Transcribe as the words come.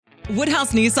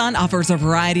Woodhouse Nissan offers a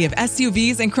variety of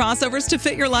SUVs and crossovers to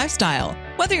fit your lifestyle.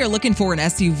 Whether you're looking for an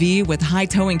SUV with high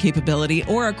towing capability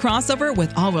or a crossover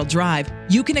with all-wheel drive,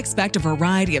 you can expect a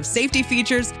variety of safety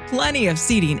features, plenty of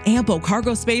seating, ample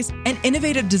cargo space, and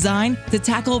innovative design to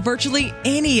tackle virtually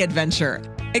any adventure.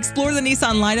 Explore the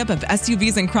Nissan lineup of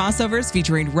SUVs and crossovers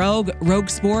featuring Rogue, Rogue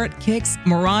Sport, Kicks,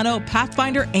 Murano,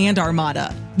 Pathfinder, and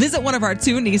Armada. Visit one of our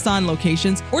 2 Nissan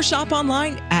locations or shop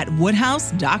online at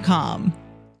woodhouse.com.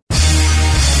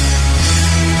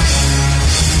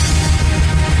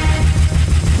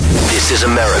 This is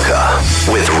America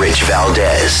with Rich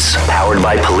Valdez, powered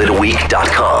by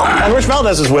PolitiWeek.com. And Rich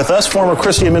Valdez is with us, former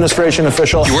Christie administration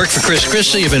official. You worked for Chris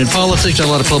Christie, you've been in politics, done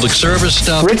a lot of public service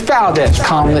stuff. Rich Valdez,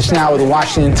 columnist now with the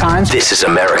Washington Times. This is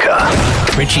America.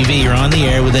 Richie V, you're on the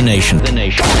air with the nation. The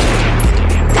Nation.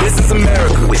 This is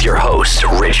America with your host,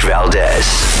 Rich Valdez.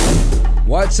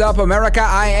 What's up, America?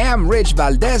 I am Rich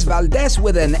Valdez, Valdez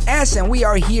with an S, and we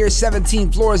are here 17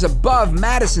 floors above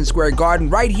Madison Square Garden,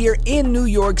 right here in New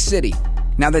York City.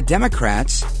 Now, the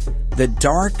Democrats, the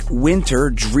dark, winter,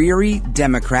 dreary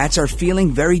Democrats, are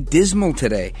feeling very dismal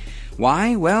today.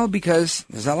 Why? Well, because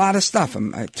there's a lot of stuff.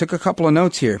 I took a couple of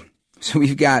notes here. So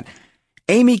we've got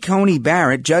Amy Coney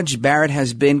Barrett. Judge Barrett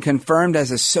has been confirmed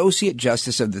as Associate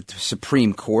Justice of the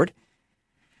Supreme Court.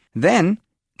 Then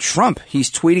Trump,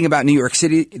 he's tweeting about New York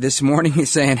City this morning.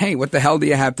 He's saying, hey, what the hell do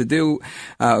you have to do?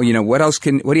 What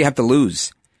do you have to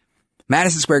lose?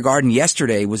 Madison Square Garden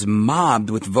yesterday was mobbed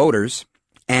with voters,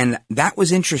 and that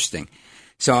was interesting.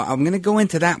 So I'm going to go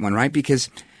into that one, right?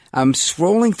 Because I'm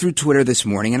scrolling through Twitter this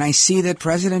morning, and I see that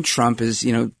President Trump is,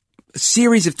 a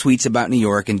series of tweets about New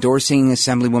York, endorsing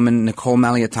Assemblywoman Nicole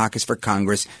Malliotakis for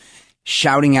Congress,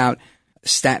 shouting out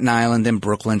Staten Island and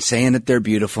Brooklyn, saying that they're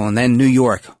beautiful, and then New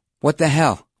York. What the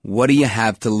hell? What do you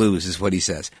have to lose, is what he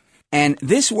says. And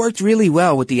this worked really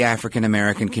well with the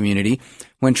African-American community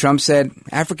when Trump said,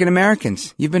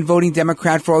 African-Americans, you've been voting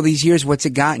Democrat for all these years. What's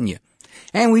it gotten you?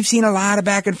 And we've seen a lot of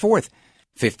back and forth.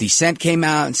 50 Cent came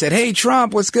out and said, hey,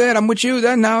 Trump, what's good? I'm with you.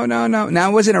 No.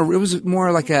 Now, it was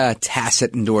more like a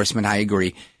tacit endorsement. I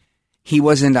agree. He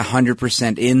wasn't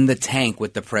 100% in the tank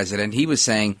with the president. He was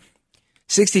saying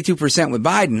 62% with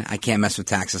Biden. I can't mess with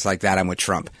taxes like that. I'm with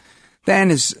Trump.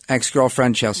 Then his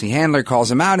ex-girlfriend, Chelsea Handler,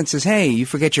 calls him out and says, hey, you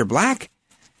forget you're black?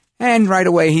 And right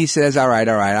away he says, all right,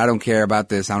 I don't care about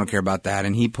this, I don't care about that.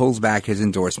 And he pulls back his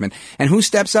endorsement. And who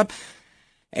steps up?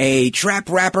 A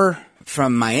trap rapper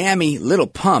from Miami, Lil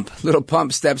Pump. Lil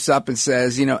Pump steps up and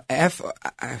says,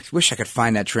 I wish I could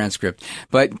find that transcript.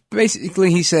 But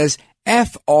basically he says,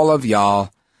 F all of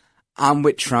y'all, I'm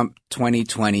with Trump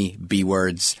 2020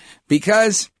 B-words.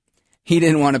 Because he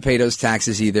didn't want to pay those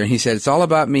taxes either. He said, it's all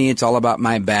about me. It's all about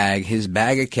my bag, his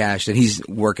bag of cash that he's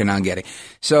working on getting.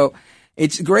 So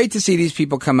it's great to see these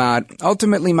people come out.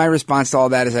 Ultimately, my response to all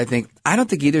that is I don't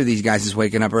think either of these guys is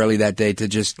waking up early that day to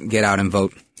just get out and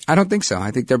vote. I don't think so. I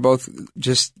think they're both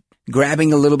just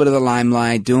grabbing a little bit of the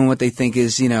limelight, doing what they think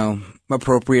is,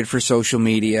 appropriate for social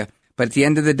media. But at the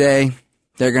end of the day,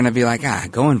 they're going to be like,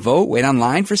 go and vote, wait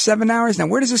online for 7 hours. Now,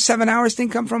 where does the 7 hours thing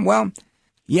come from? Well,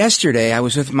 yesterday, I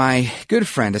was with my good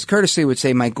friend, as Courtesy would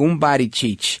say, my Gumbari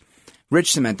Cheech,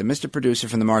 Rich Cementa, Mr. Producer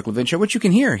from the Mark Levin Show, which you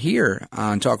can hear here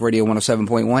on Talk Radio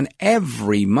 107.1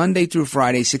 every Monday through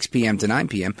Friday, 6 p.m. to 9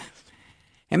 p.m.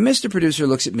 And Mr. Producer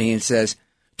looks at me and says,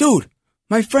 dude,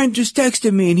 my friend just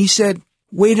texted me and he said,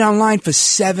 wait online for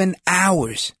 7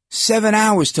 hours. 7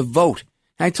 hours to vote.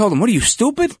 And I told him, what are you,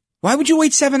 stupid? Why would you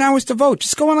wait 7 hours to vote?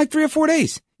 Just go on like 3 or 4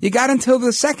 days. You got until the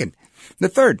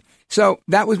 3rd. So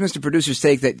that was Mr. Producer's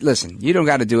take that, listen, you don't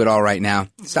got to do it all right now.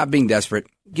 Stop being desperate.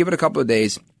 Give it a couple of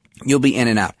days. You'll be in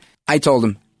and out. I told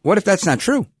him, what if that's not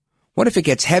true? What if it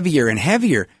gets heavier and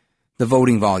heavier, the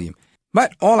voting volume?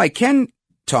 But all I can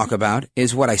talk about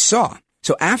is what I saw.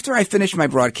 So after I finished my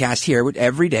broadcast here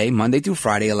every day, Monday through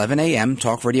Friday, 11 a.m.,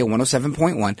 Talk Radio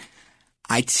 107.1,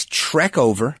 I trek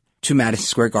over to Madison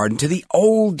Square Garden to the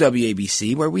old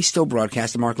WABC where we still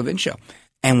broadcast the Mark Levin Show.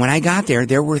 And when I got there,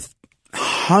 there were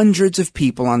hundreds of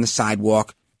people on the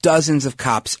sidewalk, dozens of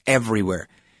cops everywhere.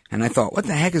 And I thought, what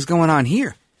the heck is going on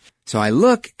here? So I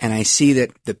look and I see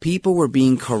that the people were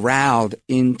being corralled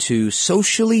into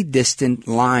socially distant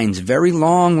lines, very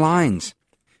long lines,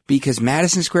 because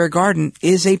Madison Square Garden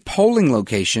is a polling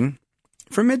location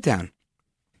for Midtown.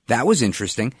 That was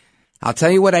interesting. I'll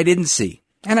tell you what I didn't see,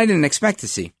 and I didn't expect to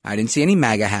see. I didn't see any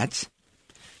MAGA hats.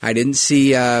 I didn't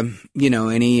see,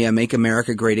 any Make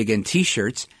America Great Again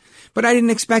T-shirts. But I didn't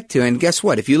expect to. And guess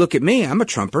what? If you look at me, I'm a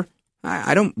Trumper.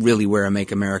 I don't really wear a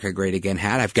Make America Great Again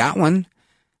hat. I've got one.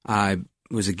 It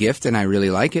was a gift, and I really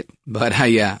like it. But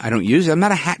I don't use it. I'm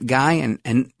not a hat guy,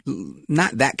 and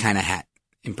not that kind of hat.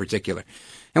 in particular.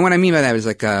 And what I mean by that is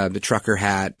like the trucker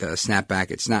hat, the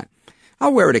snapback. It's not,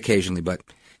 I'll wear it occasionally, but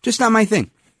just not my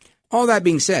thing. All that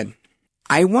being said,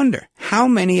 I wonder how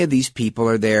many of these people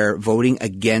are there voting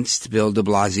against Bill de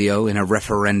Blasio in a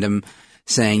referendum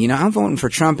saying, I'm voting for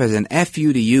Trump as an F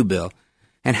you to you, Bill.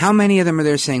 And how many of them are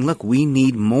there saying, look, we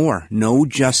need more. No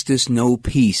justice, no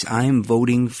peace. I am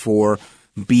voting for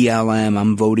BLM.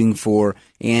 I'm voting for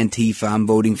Antifa. I'm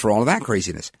voting for all of that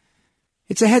craziness.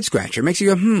 It's a head scratcher. It makes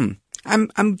you go,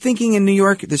 I'm thinking in New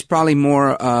York, there's probably more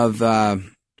of the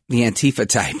Antifa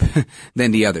type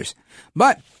than the others.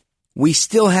 But we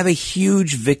still have a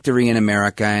huge victory in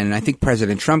America, and I think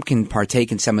President Trump can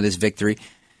partake in some of this victory,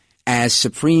 as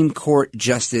Supreme Court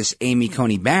Justice Amy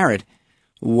Coney Barrett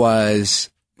was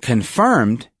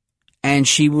confirmed, and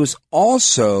she was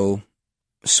also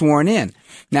sworn in.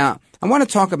 Now, I want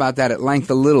to talk about that at length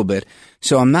a little bit,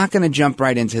 so I'm not going to jump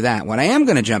right into that. What I am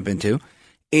going to jump into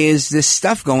is this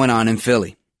stuff going on in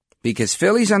Philly, because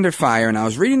Philly's under fire, and I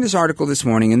was reading this article this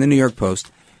morning in the New York Post,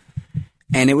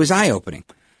 and it was eye-opening.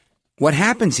 What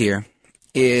happens here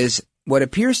is what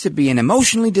appears to be an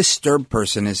emotionally disturbed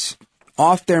person is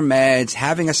off their meds,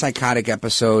 having a psychotic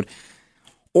episode,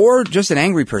 or just an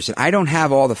angry person. I don't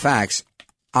have all the facts.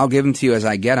 I'll give them to you as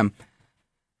I get them.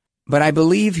 But I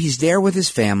believe he's there with his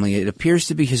family. It appears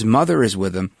to be his mother is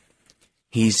with him.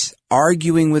 He's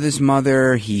arguing with his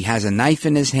mother. He has a knife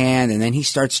in his hand, and then he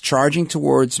starts charging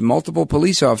towards multiple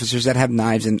police officers that have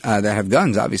knives and that have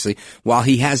guns, obviously, while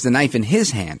he has the knife in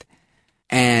his hand.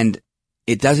 And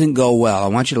it doesn't go well. I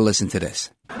want you to listen to this.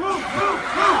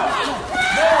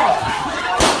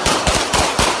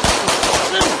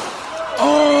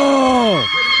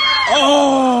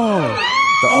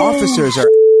 The officers are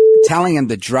telling him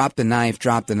to drop the knife,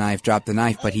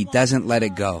 but he doesn't let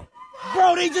it go.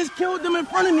 Bro, they just killed them in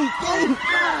front of me.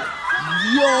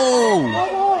 Yo!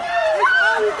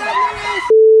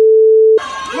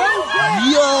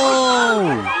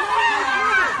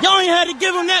 Y'all ain't had to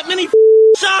give him that many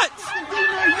shots.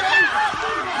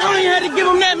 Y'all ain't had to give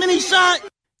him that many shots.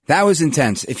 That was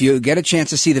intense. If you get a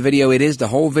chance to see the video, the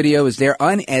whole video is there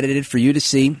unedited for you to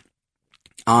see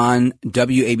on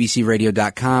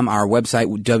WABCRadio.com, our website,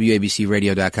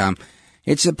 WABCRadio.com.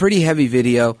 It's a pretty heavy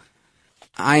video.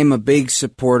 I am a big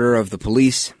supporter of the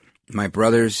police. My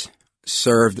brothers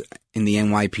served in the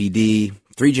NYPD,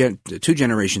 two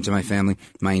generations of my family.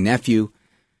 My nephew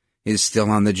is still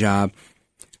on the job.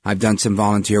 I've done some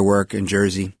volunteer work in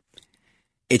Jersey.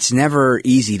 It's never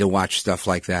easy to watch stuff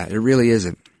like that. It really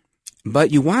isn't.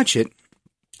 But you watch it,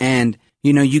 and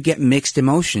you get mixed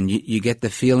emotion. You get the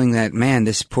feeling that, man,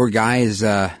 this poor guy is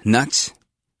nuts.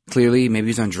 Clearly, maybe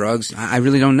he's on drugs. I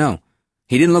really don't know.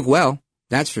 He didn't look well,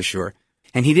 that's for sure.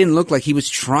 And he didn't look like he was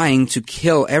trying to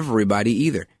kill everybody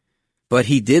either. But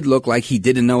he did look like he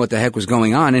didn't know what the heck was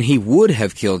going on, and he would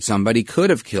have killed somebody, could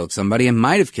have killed somebody, and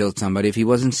might have killed somebody if he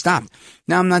wasn't stopped.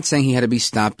 Now, I'm not saying he had to be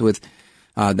stopped with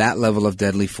that level of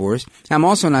deadly force. I'm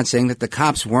also not saying that the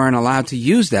cops weren't allowed to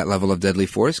use that level of deadly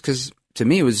force, because to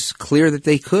me, it was clear that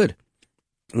they could.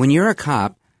 When you're a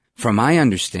cop, from my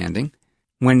understanding,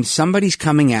 when somebody's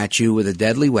coming at you with a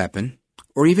deadly weapon,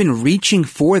 or even reaching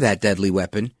for that deadly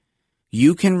weapon,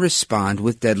 you can respond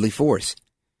with deadly force.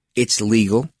 It's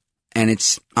legal, and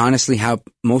it's honestly how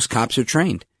most cops are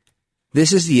trained.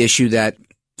 This is the issue that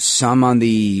some on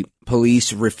the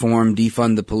police reform,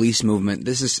 defund the police movement,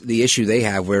 this is the issue they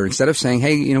have, where instead of saying,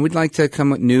 hey, we'd like to come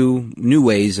with new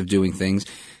ways of doing things,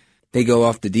 they go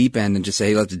off the deep end and just say,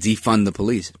 hey, let's defund the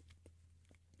police.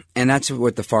 And that's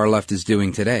what the far left is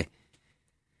doing today.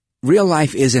 Real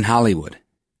life isn't Hollywood.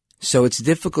 So it's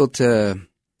difficult and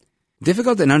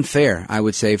unfair, I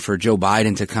would say, for Joe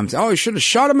Biden to come say, oh, I should have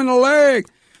shot him in the leg.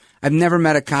 I've never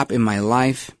met a cop in my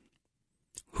life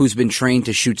who's been trained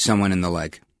to shoot someone in the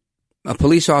leg. A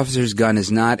police officer's gun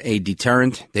is not a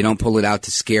deterrent. They don't pull it out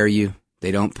to scare you.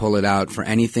 They don't pull it out for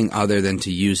anything other than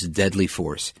to use deadly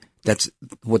force. That's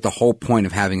what the whole point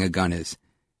of having a gun is.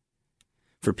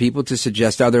 For people to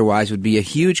suggest otherwise would be a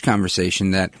huge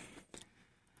conversation that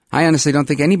I honestly don't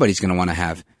think anybody's going to want to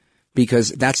have, because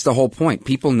that's the whole point.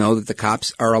 People know that the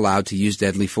cops are allowed to use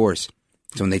deadly force.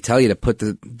 So when they tell you to put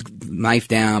the knife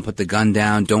down, put the gun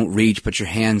down, don't reach, put your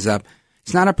hands up,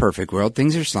 it's not a perfect world.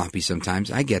 Things are sloppy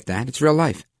sometimes. I get that. It's real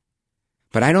life.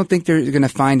 But I don't think they're going to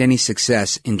find any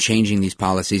success in changing these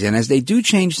policies. And as they do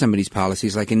change some of these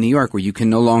policies, like in New York, where you can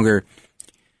no longer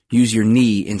use your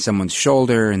knee in someone's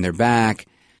shoulder and their back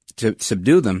to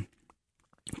subdue them,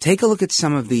 take a look at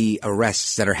some of the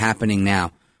arrests that are happening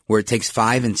now, where it takes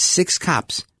 5 and 6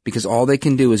 cops because all they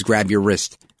can do is grab your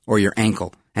wrist or your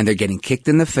ankle, and they're getting kicked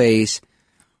in the face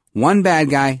One bad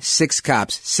guy, 6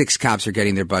 cops. 6 cops are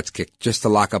getting their butts kicked just to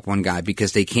lock up one guy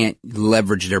because they can't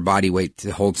leverage their body weight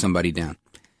to hold somebody down.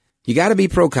 You got to be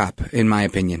pro-cop, in my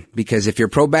opinion, because if you're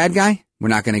pro-bad guy, we're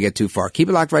not going to get too far. Keep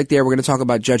it locked right there. We're going to talk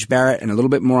about Judge Barrett and a little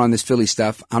bit more on this Philly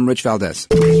stuff. I'm Rich Valdez.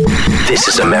 This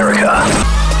is America.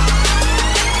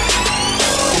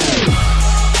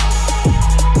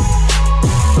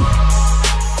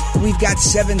 We've got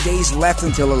 7 days left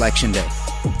until Election Day.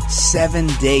 7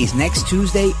 days. Next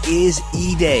Tuesday is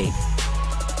E-Day.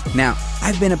 Now,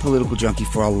 I've been a political junkie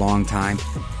for a long time.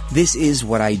 This is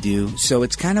what I do. So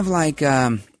it's kind of like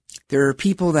there are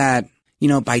people that,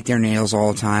 bite their nails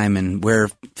all the time and wear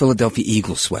Philadelphia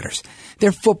Eagles sweaters.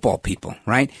 They're football people,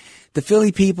 right? The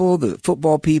Philly people, the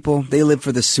football people, they live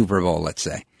for the Super Bowl, let's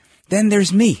say. Then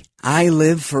there's me. I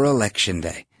live for Election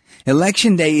Day.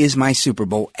 Election Day is my Super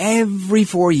Bowl. Every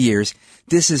 4 years,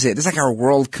 this is it. It's like our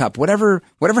World Cup. Whatever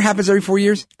happens every 4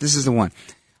 years, this is the one.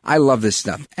 I love this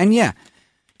stuff. And yeah,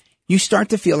 you start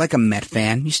to feel like a Met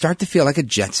fan. You start to feel like a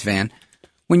Jets fan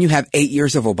when you have 8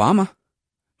 years of Obama.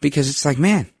 Because it's like,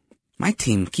 man, my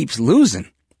team keeps losing.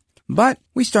 But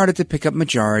we started to pick up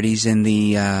majorities in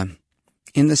the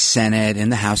Senate, in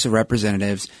the House of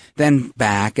Representatives, then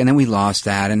back, and then we lost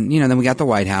that. And, then we got the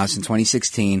White House in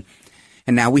 2016.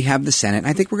 And now we have the Senate. And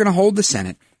I think we're going to hold the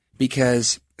Senate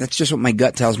because that's just what my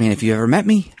gut tells me. And if you ever met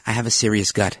me, I have a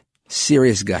serious gut.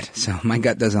 Serious gut. So my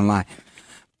gut doesn't lie.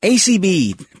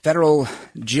 ACB, federal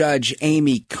judge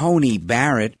Amy Coney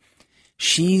Barrett,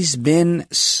 she's been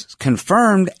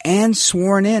confirmed and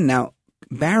sworn in. Now,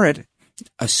 Barrett,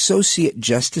 Associate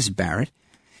Justice Barrett,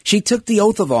 she took the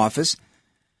oath of office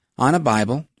on a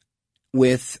Bible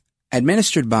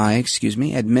administered by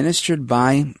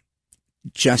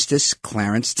Justice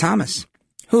Clarence Thomas,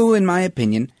 who, in my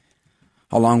opinion,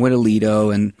 along with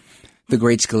Alito and the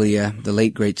great Scalia, the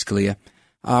late great Scalia,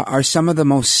 are some of the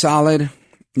most solid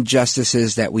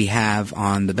justices that we have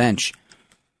on the bench.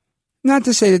 Not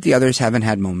to say that the others haven't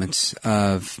had moments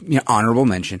of honorable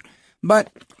mention,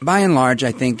 but by and large,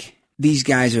 I think these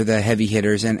guys are the heavy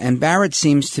hitters, and Barrett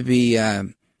seems to be at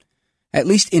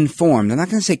least informed. I'm not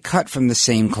going to say cut from the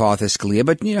same cloth as Scalia,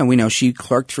 but we know she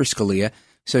clerked for Scalia.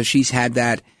 So she's had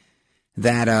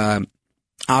that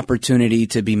opportunity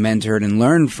to be mentored and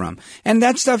learned from. And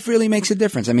that stuff really makes a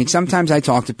difference. I mean, sometimes I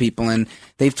talk to people and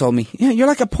they've told me, you're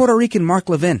like a Puerto Rican Mark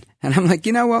Levin. And I'm like,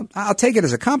 well, I'll take it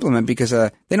as a compliment because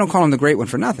they don't call him the great one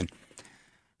for nothing.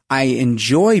 I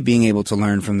enjoy being able to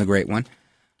learn from the great one.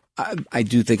 I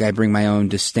do think I bring my own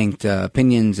distinct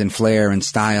opinions and flair and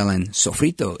style and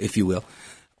sofrito, if you will.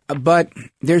 But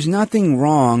there's nothing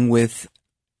wrong with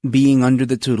being under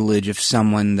the tutelage of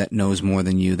someone that knows more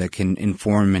than you, that can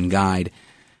inform and guide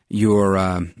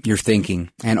your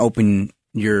thinking and open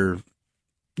your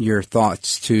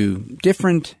thoughts to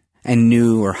different and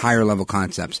new or higher level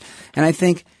concepts. And I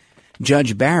think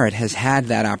Judge Barrett has had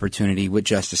that opportunity with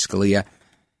Justice Scalia.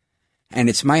 And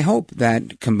it's my hope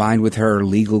that combined with her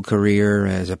legal career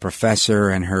as a professor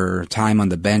and her time on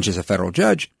the bench as a federal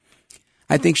judge,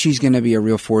 I think she's going to be a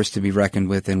real force to be reckoned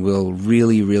with and will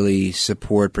really, really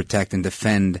support, protect, and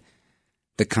defend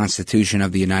the Constitution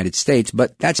of the United States.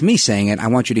 But that's me saying it. I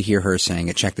want you to hear her saying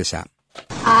it. Check this out.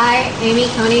 I, Amy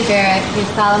Coney Barrett, do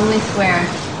solemnly swear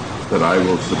that I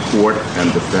will support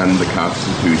and defend the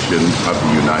Constitution of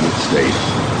the United States.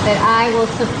 That I will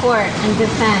support and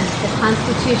defend the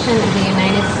Constitution of the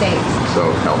United States.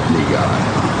 So help me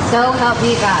God. So help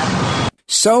me God.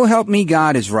 So help me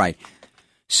God is right.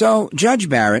 So Judge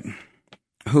Barrett,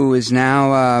 who is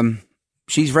now,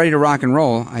 she's ready to rock and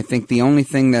roll. I think the only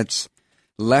thing that's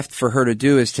left for her to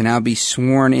do is to now be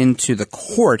sworn into the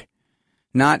court.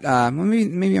 Not,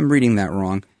 maybe I'm reading that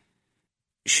wrong.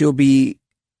 She'll be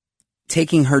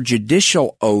taking her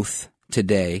judicial oath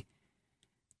today.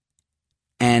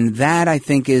 And that, I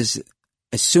think, is,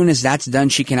 as soon as that's done,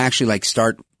 she can actually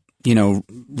start,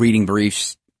 reading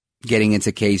briefs, getting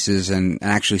into cases, and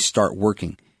actually start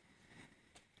working.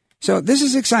 So this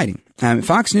is exciting.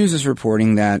 Fox News is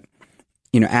reporting that,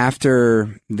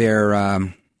 after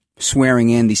their swearing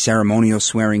in, the ceremonial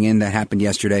swearing in that happened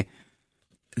yesterday,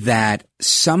 that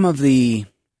some of the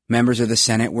members of the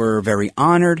Senate were very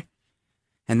honored.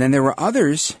 And then there were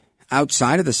others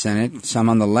outside of the Senate, some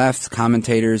on the left,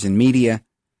 commentators and media,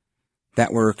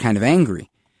 that were kind of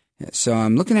angry. So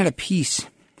I'm looking at a piece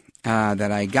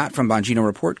that I got from Bongino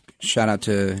Report. Shout out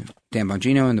to Dan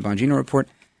Bongino and the Bongino Report.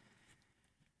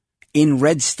 In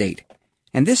Red State.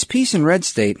 And this piece in Red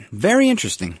State, very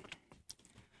interesting.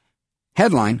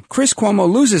 Headline, Chris Cuomo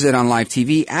loses it on live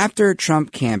TV after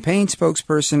Trump campaign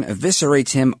spokesperson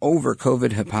eviscerates him over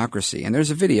COVID hypocrisy. And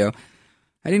there's a video.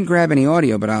 I didn't grab any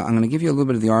audio, but I'm going to give you a little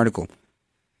bit of the article.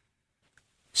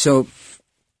 So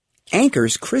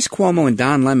anchors Chris Cuomo and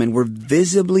Don Lemon were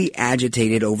visibly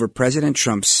agitated over President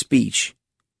Trump's speech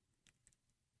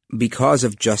because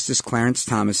of Justice Clarence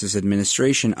Thomas's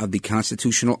administration of the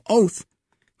constitutional oath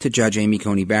to Judge Amy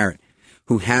Coney Barrett,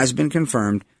 who has been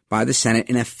confirmed by the Senate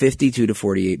in a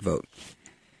 52-48 vote.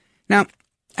 Now,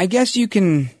 I guess you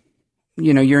can,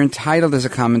 you're entitled as a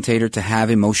commentator to have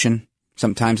emotion.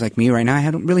 Sometimes, like me right now,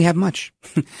 I don't really have much.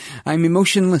 I'm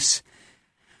emotionless.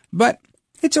 But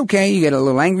it's okay. You get a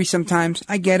little angry sometimes.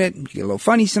 I get it. You get a little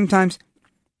funny sometimes.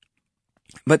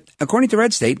 But according to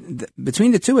Red State,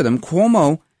 between the two of them,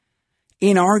 Cuomo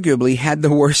inarguably had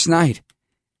the worst night,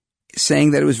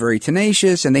 saying that it was very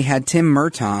tenacious, and they had Tim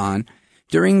Murtaugh on.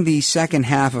 During the second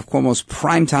half of Cuomo's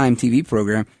primetime TV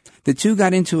program, the two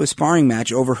got into a sparring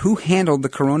match over who handled the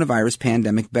coronavirus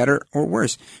pandemic better or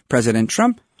worse, President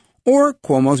Trump or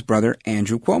Cuomo's brother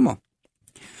Andrew Cuomo.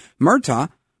 Murtaugh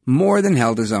more than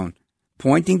held his own,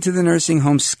 pointing to the nursing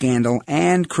home scandal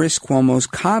and Chris Cuomo's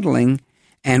coddling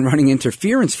and running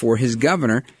interference for his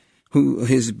governor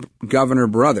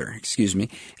brother,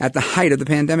 at the height of the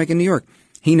pandemic in New York.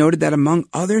 He noted that, among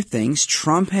other things,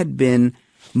 Trump had been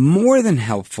more than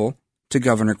helpful to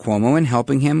Governor Cuomo in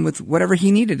helping him with whatever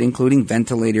he needed, including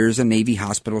ventilators, a Navy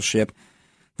hospital ship,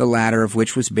 the latter of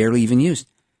which was barely even used.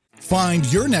 Find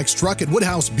your next truck at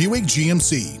Woodhouse Buick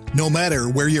GMC. No matter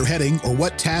where you're heading or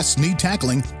what tasks need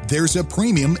tackling, there's a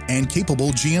premium and capable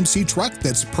GMC truck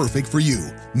that's perfect for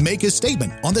you. Make a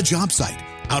statement on the job site,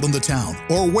 out on the town,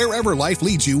 or wherever life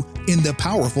leads you in the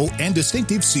powerful and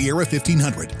distinctive Sierra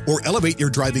 1500, or elevate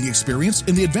your driving experience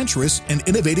in the adventurous and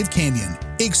innovative Canyon.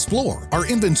 Explore our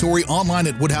inventory online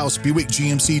at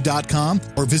WoodhouseBuickGMC.com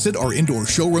or visit our indoor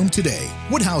showroom today.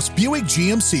 Woodhouse Buick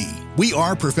GMC. We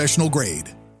are professional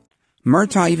grade.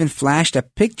 Murtaugh even flashed a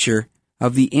picture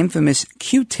of the infamous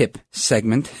Q-tip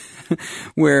segment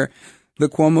where the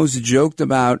Cuomos joked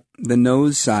about the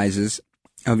nose sizes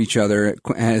of each other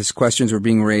as questions were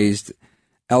being raised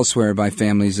elsewhere by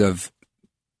families of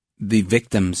the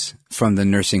victims from the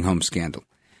nursing home scandal.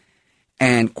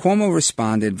 And Cuomo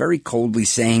responded very coldly,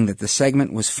 saying that the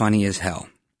segment was funny as hell.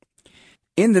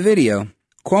 In the video,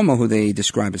 Cuomo, who they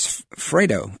describe as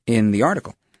Fredo in the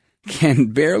article, can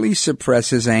barely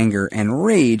suppress his anger and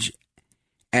rage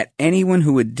at anyone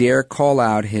who would dare call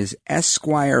out his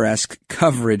Esquire-esque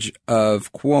coverage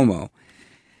of Cuomo.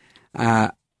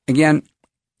 Again,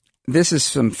 this is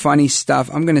some funny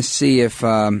stuff. I'm going to see if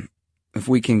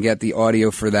we can get the audio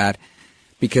for that,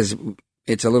 because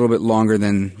it's a little bit longer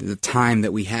than the time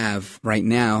that we have right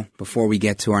now before we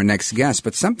get to our next guest.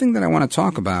 But something that I want to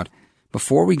talk about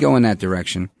before we go in that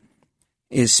direction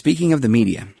is, speaking of the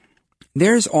media,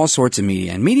 there's all sorts of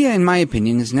media. And media, in my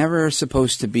opinion, is never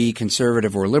supposed to be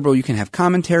conservative or liberal. You can have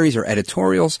commentaries or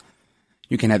editorials.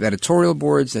 You can have editorial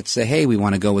boards that say, hey, we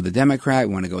want to go with the Democrat,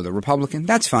 we want to go with the Republican.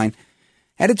 That's fine.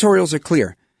 Editorials are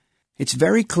clear. It's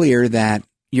very clear that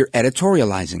you're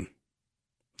editorializing,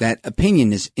 that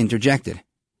opinion is interjected.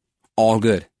 All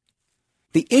good.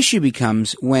 The issue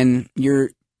becomes when you're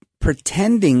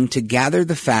pretending to gather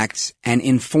the facts and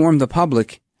inform the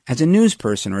public as a news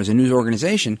person or as a news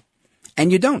organization, and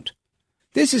you don't.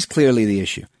 This is clearly the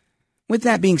issue. With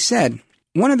that being said,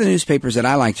 one of the newspapers that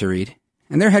I like to read,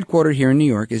 and they're headquartered here in New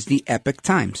York, is the Epoch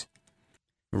Times.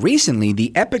 Recently,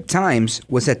 the Epoch Times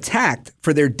was attacked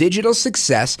for their digital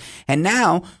success, and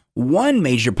now one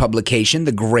major publication,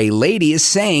 the Gray Lady, is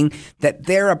saying that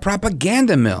they're a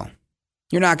propaganda mill.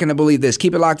 You're not going to believe this.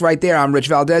 Keep it locked right there. I'm Rich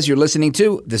Valdez. You're listening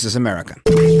to This is America.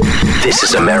 This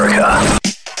is America.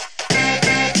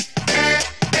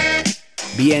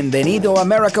 Bienvenido,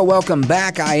 America. Welcome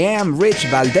back. I am Rich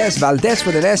Valdez. Valdez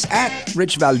with an S, at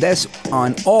Rich Valdez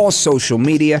on all social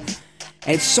media.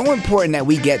 And it's so important that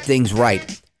we get things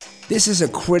right. This is a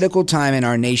critical time in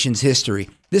our nation's history.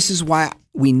 This is why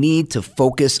we need to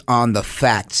focus on the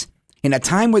facts. In a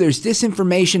time where there's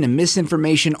disinformation and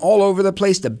misinformation all over the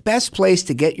place, the best place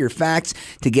to get your facts,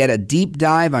 to get a deep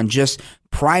dive on just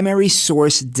primary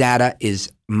source data,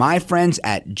 is my friends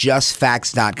at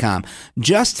JustFacts.com.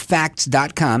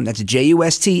 JustFacts.com, that's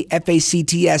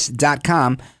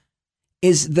JustFacts.com,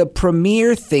 is the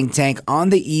premier think tank on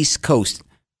the East Coast.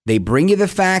 They bring you the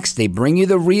facts, they bring you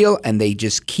the real, and they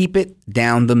just keep it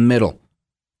down the middle.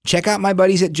 Check out my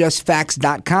buddies at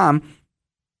JustFacts.com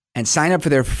and sign up for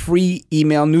their free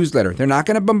email newsletter. They're not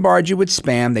going to bombard you with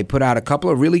spam. They put out a couple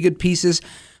of really good pieces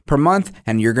per month,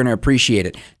 and you're going to appreciate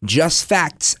it.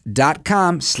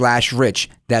 JustFacts.com/rich.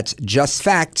 That's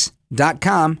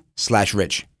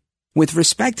JustFacts.com/rich. With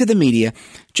respect to the media,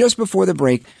 just before the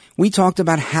break, we talked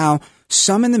about how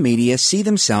some in the media see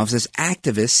themselves as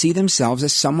activists, see themselves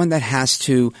as someone that has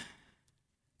to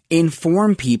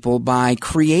inform people by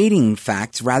creating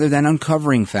facts rather than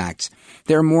uncovering facts.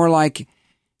 They're more like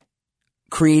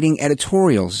creating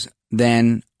editorials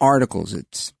than articles.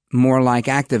 It's more like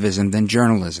activism than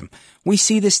journalism. We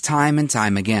see this time and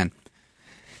time again.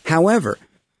 However,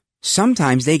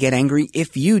 sometimes they get angry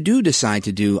if you do decide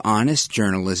to do honest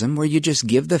journalism where you just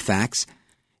give the facts.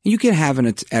 You can have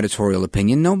an editorial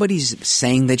opinion. Nobody's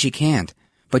saying that you can't.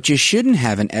 But you shouldn't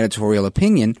have an editorial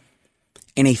opinion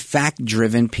in a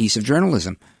fact-driven piece of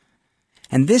journalism.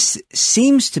 And this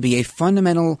seems to be a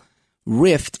fundamental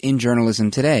rift in journalism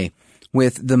today,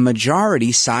 with the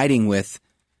majority siding with,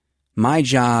 my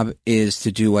job is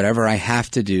to do whatever I have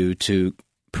to do to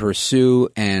pursue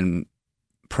and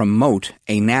promote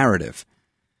a narrative,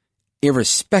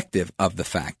 irrespective of the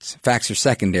facts. Facts are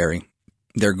secondary.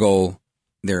 Their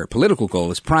political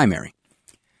goal is primary.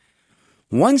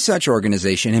 One such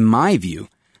organization, in my view,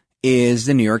 is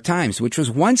the New York Times, which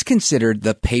was once considered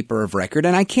the paper of record.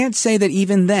 And I can't say that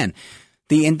even then.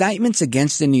 The indictments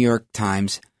against the New York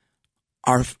Times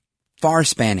are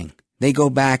far-spanning. They go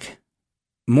back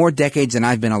more decades than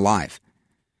I've been alive.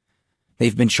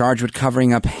 They've been charged with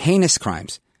covering up heinous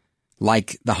crimes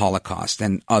like the Holocaust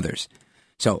and others.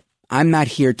 So I'm not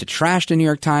here to trash the New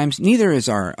York Times. Neither is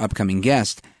our upcoming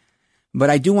guest. But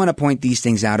I do want to point these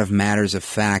things out of matters of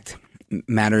fact,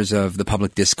 matters of the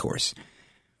public discourse.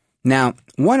 Now,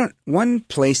 one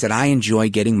place that I enjoy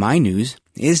getting my news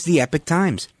is the Epoch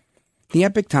Times. The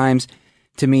Epoch Times,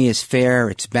 to me, is fair,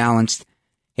 it's balanced,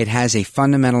 it has a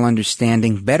fundamental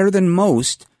understanding, better than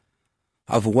most,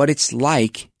 of what it's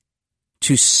like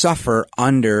to suffer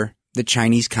under the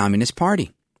Chinese Communist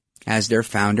Party, as their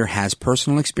founder has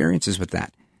personal experiences with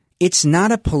that. It's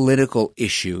not a political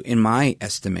issue, in my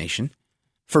estimation,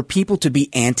 for people to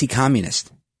be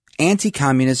anti-communist.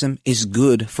 Anti-communism is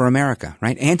good for America,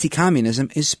 right? Anti-communism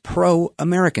is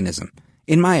pro-Americanism,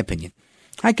 in my opinion.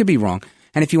 I could be wrong.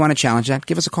 And if you want to challenge that,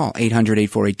 give us a call,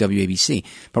 800-848-WABC.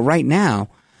 But right now,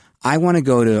 I want to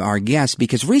go to our guest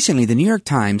because recently the New York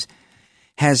Times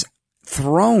has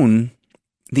thrown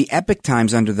the Epoch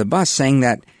Times under the bus, saying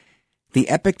that the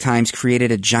Epoch Times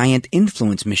created a giant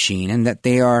influence machine and that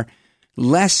they are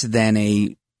less than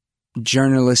a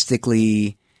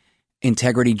journalistically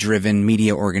integrity-driven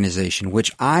media organization,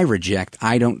 which I reject.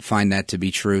 I don't find that to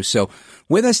be true. So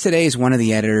with us today is one of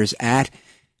the editors at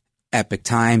Epoch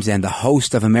Times and the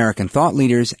host of American Thought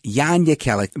Leaders, Jan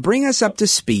Jekielek. Bring us up to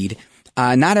speed.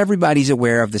 Not everybody's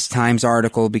aware of this Times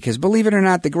article because, believe it or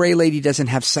not, the Gray Lady doesn't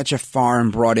have such a far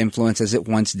and broad influence as it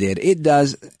once did. It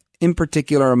does, in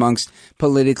particular amongst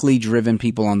politically driven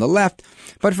people on the left.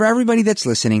 But for everybody that's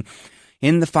listening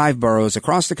in the 5 boroughs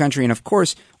across the country, and of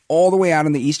course, all the way out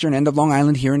on the eastern end of Long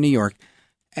Island here in New York,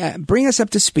 bring us up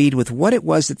to speed with what it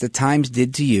was that the Times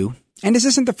did to you. And this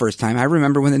isn't the first time. I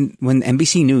remember when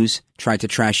NBC News tried to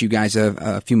trash you guys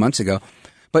a few months ago.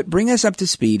 But bring us up to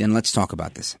speed and let's talk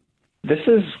about this. This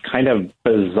is kind of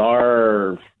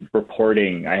bizarre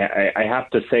reporting. I have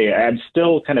to say, I'm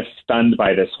still kind of stunned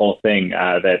by this whole thing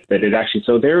that it actually.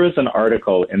 So there was an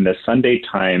article in the Sunday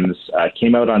Times,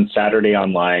 came out on Saturday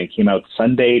Online, came out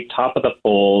Sunday, top of the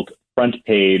fold, front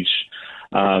page,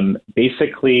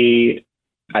 basically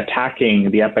attacking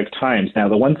the Epoch Times. Now,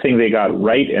 the one thing they got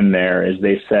right in there is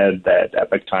they said that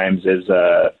Epoch Times is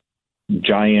a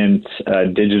giant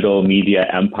digital media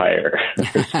empire,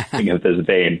 something of this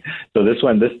vein. So this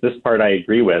part I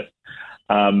agree with.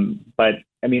 But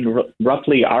I mean,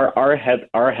 roughly our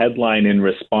headline in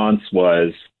response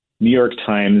was New York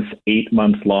Times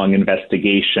 8-month-long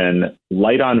investigation,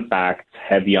 light on facts,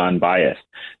 heavy on bias.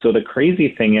 So the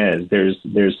crazy thing is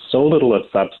there's so little of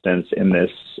substance in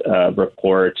this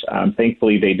report.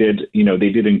 Thankfully, they did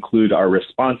include our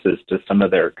responses to some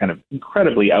of their kind of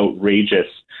incredibly outrageous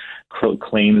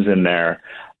claims in there.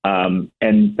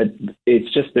 But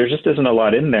it's just, there just isn't a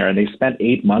lot in there. And they spent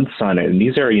 8 months on it. And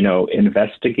these are,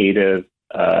 investigative,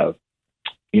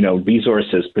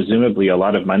 resources. Presumably a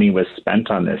lot of money was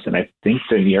spent on this. And I think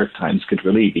the New York Times could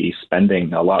really be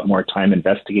spending a lot more time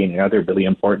investigating other really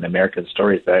important American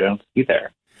stories that I don't see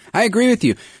there. I agree with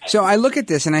you. So I look at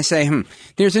this and I say,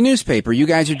 there's a newspaper. You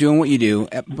guys are doing what you do.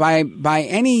 By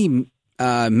any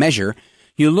measure,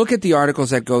 you look at the articles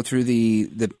that go through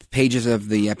the pages of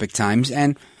the Epoch Times,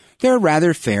 and they're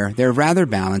rather fair. They're rather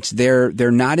balanced. They're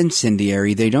not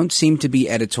incendiary. They don't seem to be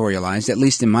editorialized, at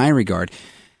least in my regard.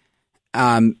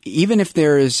 Even if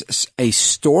there is a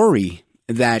story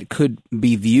that could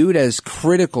be viewed as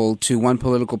critical to one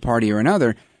political party or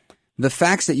another, the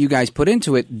facts that you guys put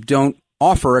into it don't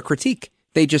offer a critique.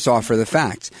 They just offer the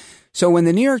facts. So when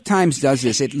the New York Times does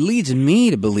this, it leads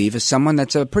me to believe, as someone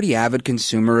that's a pretty avid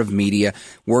consumer of media,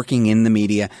 working in the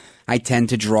media, I tend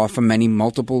to draw from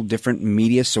multiple different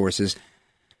media sources.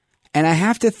 And I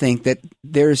have to think that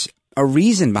there's a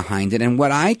reason behind it. And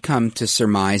what I come to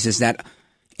surmise is that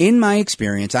in my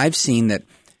experience, I've seen that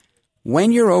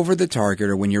when you're over the target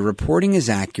or when your reporting is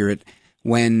accurate,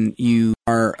 when you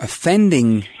are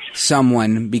offending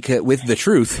someone with the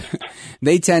truth,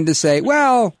 they tend to say,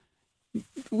 well,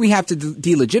 we have to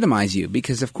delegitimize you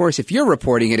because, of course, if you're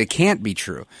reporting it, it can't be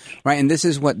true, right? And this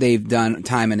is what they've done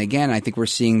time and again. I think we're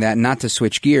seeing that, not to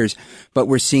switch gears, but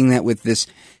we're seeing that with this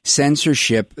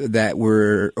censorship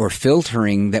or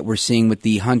filtering that we're seeing with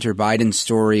the Hunter Biden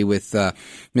story with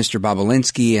Mr.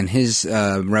 Bobulinski and his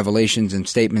revelations and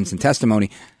statements and testimony.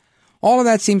 All of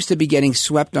that seems to be getting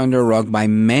swept under a rug by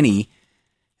many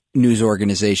news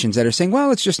organizations that are saying,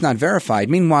 well, it's just not verified.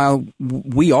 Meanwhile,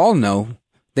 we all know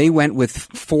they went with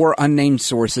 4 unnamed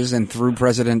sources and threw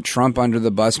President Trump under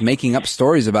the bus, making up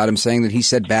stories about him, saying that he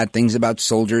said bad things about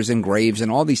soldiers and graves and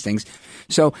all these things.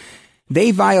 So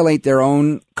they violate their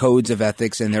own codes of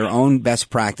ethics and their own best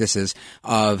practices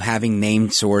of having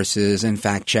named sources and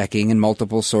fact-checking and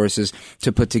multiple sources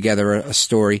to put together a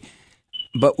story.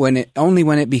 But when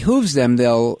it behooves them,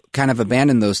 they'll kind of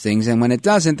abandon those things. And when it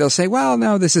doesn't, they'll say, well,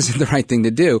 no, this isn't the right thing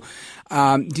to do.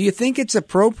 Do you think it's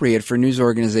appropriate for news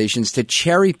organizations to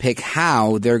cherry pick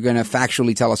how they're going to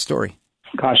factually tell a story?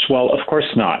 Gosh, well, of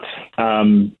course not.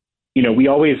 We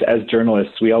always, as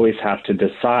journalists, we always have to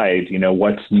decide,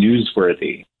 what's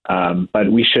newsworthy. But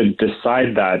we should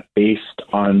decide that based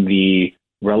on the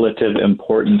relative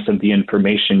importance of the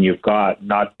information you've got,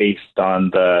 not based on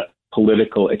the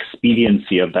political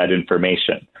expediency of that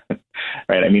information,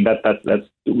 right? I mean,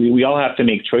 we all have to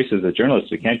make choices as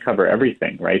journalists. We can't cover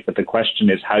everything, right? But the question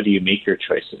is, how do you make your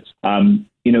choices?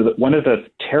 One of the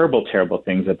terrible, terrible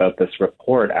things about this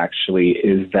report actually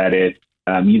is that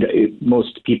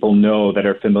most people know that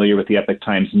are familiar with the Epoch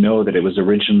Times know that it was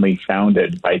originally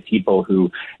founded by people who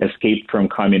escaped from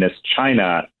communist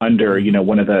China under,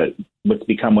 what's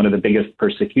become one of the biggest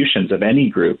persecutions of any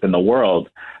group in the world,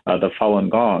 the Falun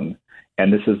Gong.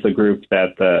 And this is the group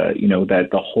that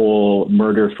the whole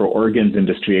murder for organs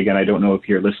industry, again, I don't know if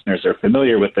your listeners are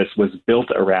familiar with this, was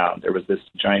built around. There was this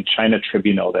giant China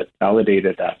tribunal that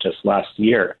validated that just last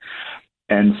year.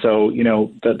 And so,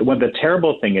 the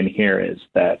terrible thing in here is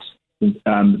that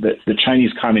the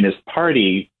Chinese Communist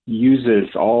Party uses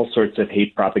all sorts of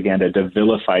hate propaganda to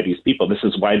vilify these people. This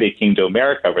is why they came to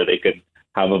America, where they could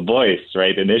have a voice,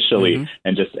 right, initially,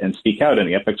 and speak out. And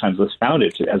the Epoch Times was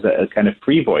founded as a kind of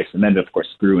free voice, and then, of course,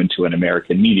 grew into an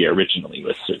American media originally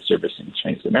with servicing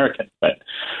Chinese Americans. But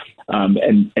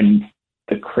and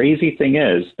the crazy thing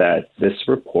is that this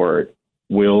report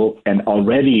will and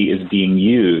already is being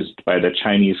used by the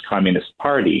Chinese Communist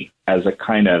Party as a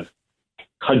kind of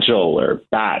cudgel or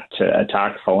bat to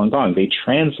attack Falun Gong. They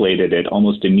translated it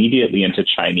almost immediately into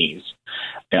Chinese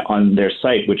on their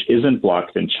site, which isn't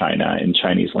blocked in China in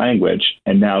Chinese language.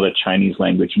 And now the Chinese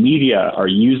language media are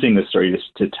using the story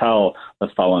to tell the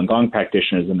Falun Gong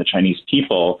practitioners and the Chinese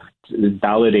people. It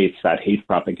validates that hate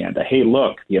propaganda. Hey,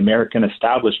 look, the American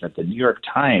establishment, the New York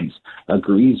Times,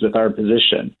 agrees with our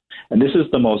position. And this is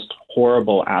the most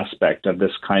horrible aspect of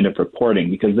this kind of reporting,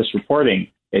 because this reporting,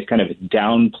 it kind of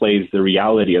downplays the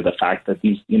reality of the fact that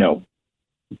these,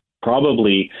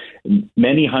 probably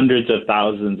many hundreds of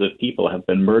thousands of people have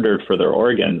been murdered for their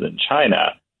organs in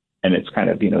China. And it's kind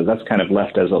of, that's kind of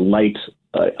left as a light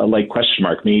question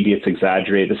mark. Maybe it's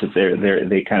exaggerated. This is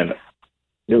they kind of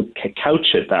couch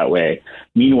it that way.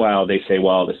 Meanwhile, they say,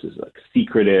 well, this is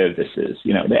secretive. This is,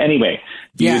 anyway.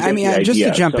 Yeah, I mean, just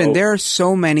to jump in, there are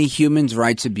so many human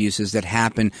rights abuses that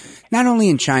happen, not only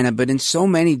in China, but in so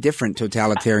many different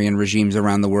totalitarian regimes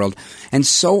around the world. And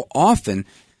so often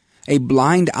a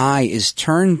blind eye is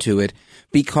turned to it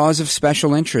because of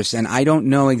special interests. And I don't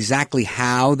know exactly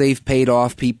how they've paid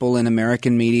off people in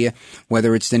American media,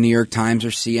 whether it's the New York Times or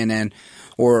CNN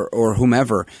or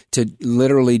whomever, to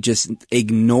literally just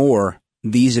ignore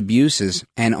these abuses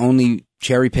and only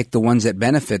cherry pick the ones that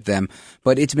benefit them.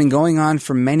 But it's been going on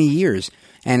for many years.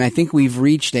 And I think we've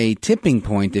reached a tipping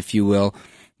point, if you will,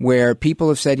 where people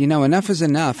have said, enough is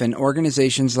enough. And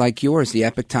organizations like yours, the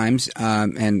Epoch Times,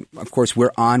 and of course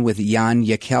we're on with Jan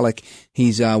Jekielek.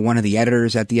 He's one of the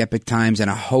editors at the Epoch Times and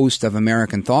a host of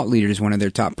American Thought Leaders, one of their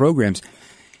top programs.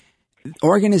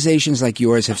 Organizations like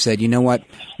yours have said, you know what,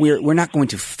 we're not going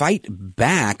to fight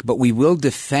back, but we will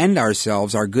defend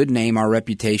ourselves, our good name, our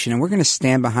reputation, and we're going to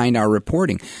stand behind our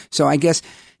reporting. So I guess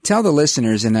tell the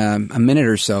listeners in a minute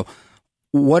or so,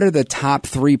 what are the top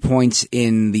 3 points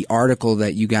in the article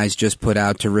that you guys just put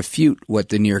out to refute what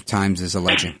the New York Times is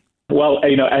alleging? Well,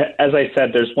 as I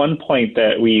said, there's one point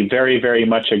that we very, very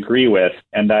much agree with,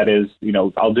 and that is,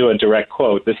 I'll do a direct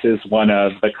quote. This is one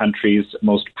of the country's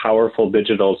most powerful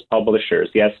digital publishers.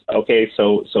 Yes. Okay.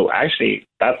 So actually,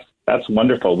 that's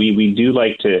wonderful. We do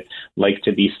like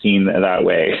to be seen that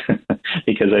way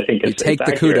because I think it's take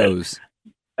the accurate. kudos.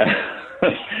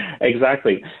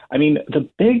 Exactly. I mean, the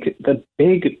big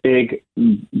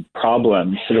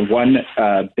problem, sort of one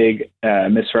big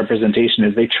misrepresentation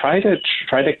is they try to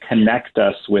connect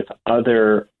us with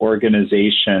other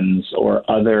organizations or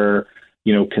other,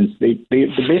 they're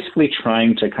basically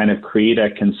trying to kind of create a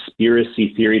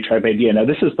conspiracy theory type idea. Now,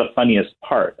 this is the funniest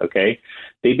part, okay?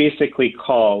 They basically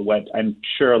call what I'm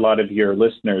sure a lot of your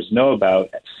listeners know about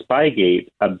Spygate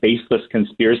a baseless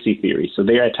conspiracy theory. So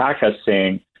they attack us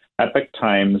saying, Epoch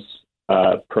Times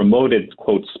promoted,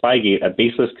 quote, Spygate, a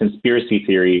baseless conspiracy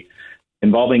theory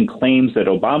involving claims that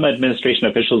Obama administration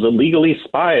officials illegally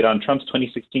spied on Trump's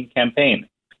 2016 campaign.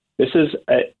 This is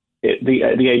the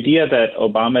idea that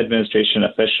Obama administration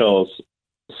officials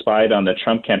spied on the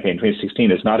Trump campaign in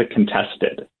 2016 is not a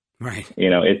contested. Right.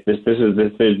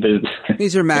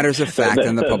 These are matters of fact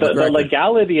in the public record. The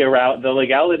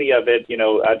legality of it,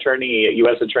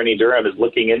 U.S. Attorney Durham is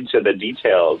looking into the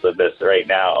details of this right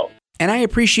now. And I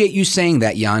appreciate you saying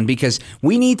that, Jan, because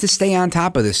we need to stay on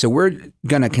top of this. So we're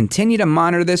going to continue to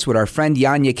monitor this with our friend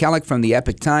Jan Jekielek from the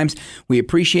Epoch Times. We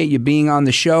appreciate you being on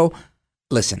the show.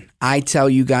 Listen, I tell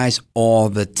you guys all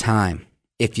the time,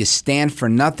 if you stand for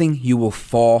nothing, you will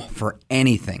fall for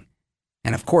anything.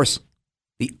 And of course,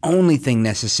 the only thing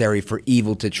necessary for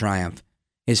evil to triumph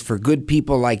is for good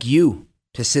people like you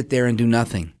to sit there and do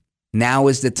nothing. Now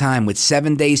is the time. With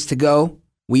 7 days to go,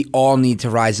 we all need to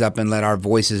rise up and let our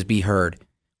voices be heard.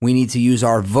 We need to use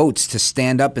our votes to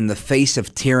stand up in the face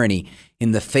of tyranny,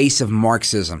 in the face of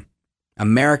Marxism.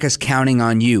 America's counting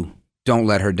on you. Don't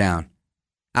let her down.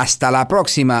 Hasta la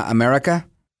próxima, America.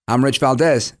 I'm Rich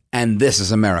Valdez, and this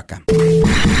is America.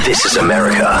 This is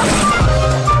America.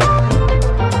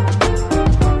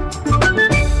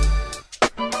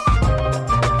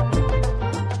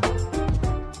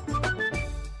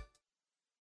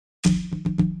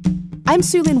 I'm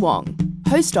Su-Lin Wong,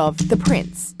 host of The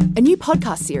Prince, a new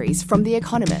podcast series from The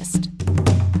Economist.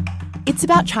 It's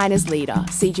about China's leader,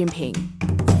 Xi Jinping.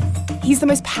 He's the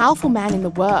most powerful man in the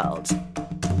world,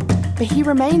 but he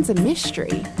remains a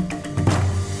mystery.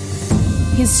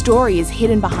 His story is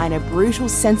hidden behind a brutal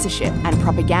censorship and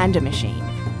propaganda machine.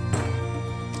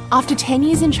 After 10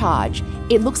 years in charge,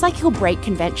 it looks like he'll break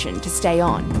convention to stay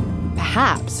on,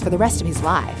 perhaps for the rest of his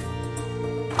life.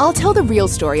 I'll tell the real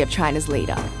story of China's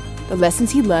leader, the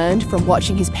lessons he learned from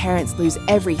watching his parents lose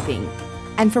everything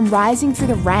and from rising through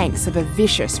the ranks of a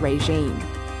vicious regime.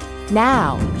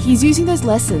 Now, he's using those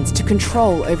lessons to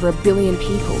control over 1 billion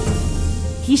people.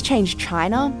 He's changed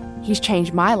China, he's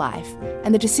changed my life,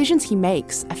 and the decisions he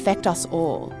makes affect us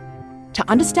all. To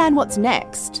understand what's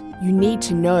next, you need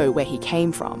to know where he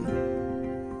came from.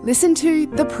 Listen to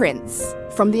The Prince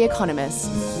from The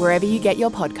Economist, wherever you get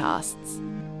your podcasts.